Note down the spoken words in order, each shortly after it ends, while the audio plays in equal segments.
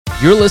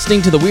You're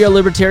listening to the We Are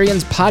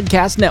Libertarians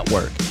Podcast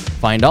Network.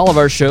 Find all of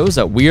our shows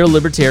at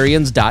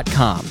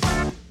wearelibertarians.com.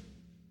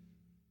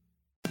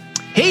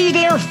 Hey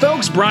there,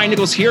 folks. Brian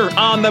Nichols here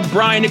on The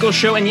Brian Nichols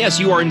Show. And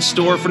yes, you are in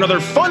store for another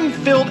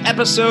fun-filled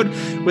episode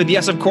with,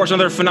 yes, of course,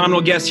 another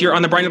phenomenal guest here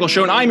on The Brian Nichols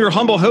Show. And I'm your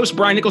humble host,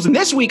 Brian Nichols. And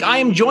this week, I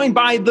am joined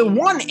by the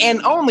one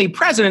and only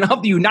President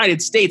of the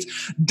United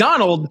States,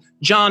 Donald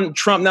John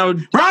Trump. Now,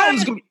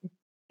 Brian!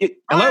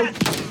 Hello?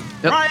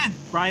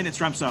 Brian, it's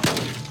Remso.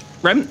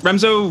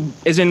 Remso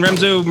is in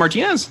Remso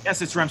Martinez?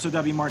 Yes, it's Remso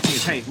W.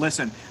 Martinez. Hey,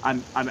 listen,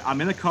 I'm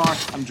in the car.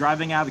 I'm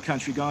driving out of the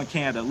country, going to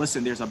Canada.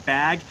 Listen, there's a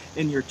bag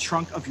in your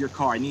trunk of your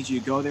car. I need you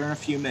to go there in a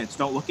few minutes.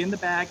 Don't look in the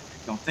bag.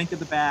 Don't think of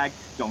the bag.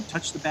 Don't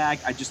touch the bag.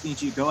 I just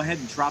need you to go ahead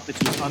and drop it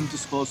to an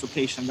undisclosed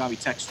location. I'm going to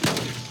be texting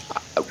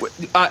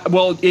you.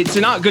 Well, it's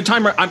not a good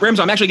time. Remso,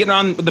 I'm actually getting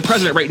on with the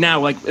president right now,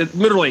 like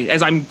literally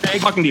as I'm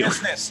talking to you.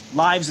 Business.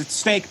 Lives at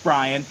stake,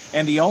 Brian.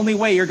 And the only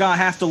way you're going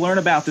to have to learn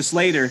about this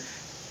later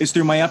is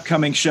through my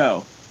upcoming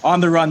show, On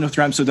the Run with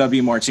Remso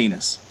W.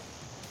 Martinez.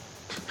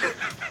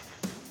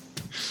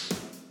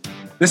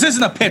 This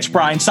isn't a pitch,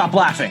 Brian. Stop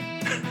laughing.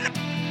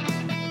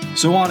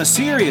 So on a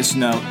serious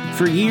note,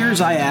 for years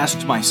I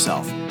asked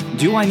myself,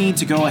 do I need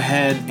to go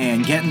ahead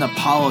and get into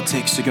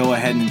politics to go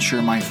ahead and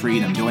ensure my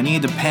freedom? Do I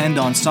need to depend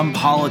on some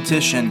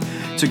politician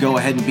to go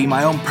ahead and be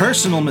my own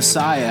personal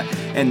messiah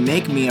and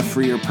make me a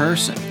freer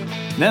person?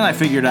 Then I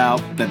figured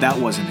out that that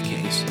wasn't the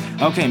case.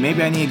 Okay,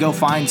 maybe I need to go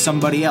find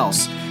somebody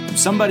else.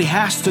 Somebody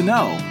has to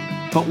know.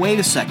 But wait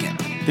a second.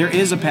 There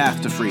is a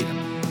path to freedom,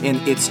 and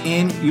it's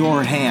in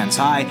your hands.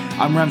 Hi,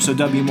 I'm Remso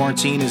W.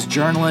 Martinez,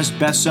 journalist,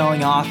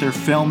 best-selling author,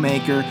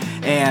 filmmaker,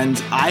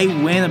 and I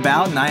went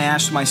about and I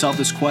asked myself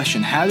this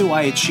question: how do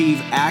I achieve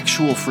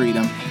actual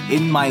freedom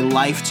in my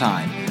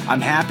lifetime?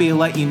 I'm happy to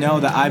let you know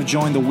that I've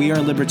joined the We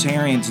Are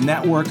Libertarians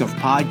network of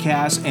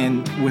podcasts,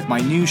 and with my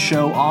new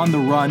show, On the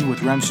Run with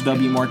Remso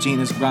W.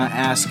 Martinez, I'm going to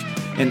ask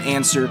and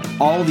answer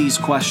all these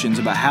questions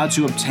about how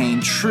to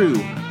obtain true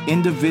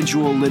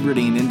individual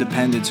liberty and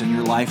independence in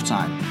your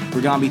lifetime.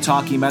 We're going to be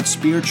talking about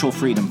spiritual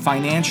freedom,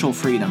 financial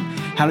freedom,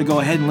 how to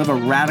go ahead and live a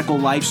radical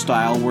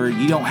lifestyle where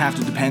you don't have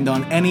to depend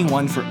on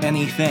anyone for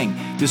anything,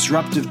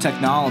 disruptive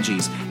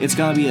technologies. It's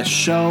going to be a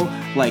show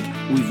like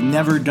we've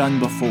never done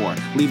before.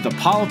 Leave the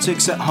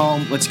politics at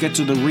home. Let's get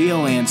to the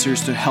real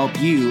answers to help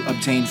you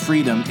obtain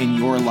freedom in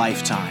your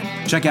lifetime.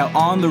 Check out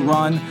On the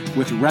Run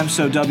with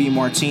Remso W.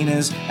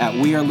 Martinez at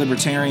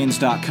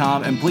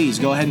wearelibertarians.com. And please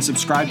go ahead and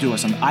subscribe to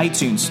us on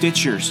iTunes,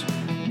 Stitchers,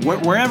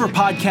 wherever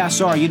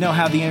podcasts are. You know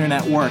how the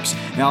internet works.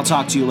 And I'll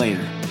talk to you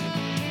later.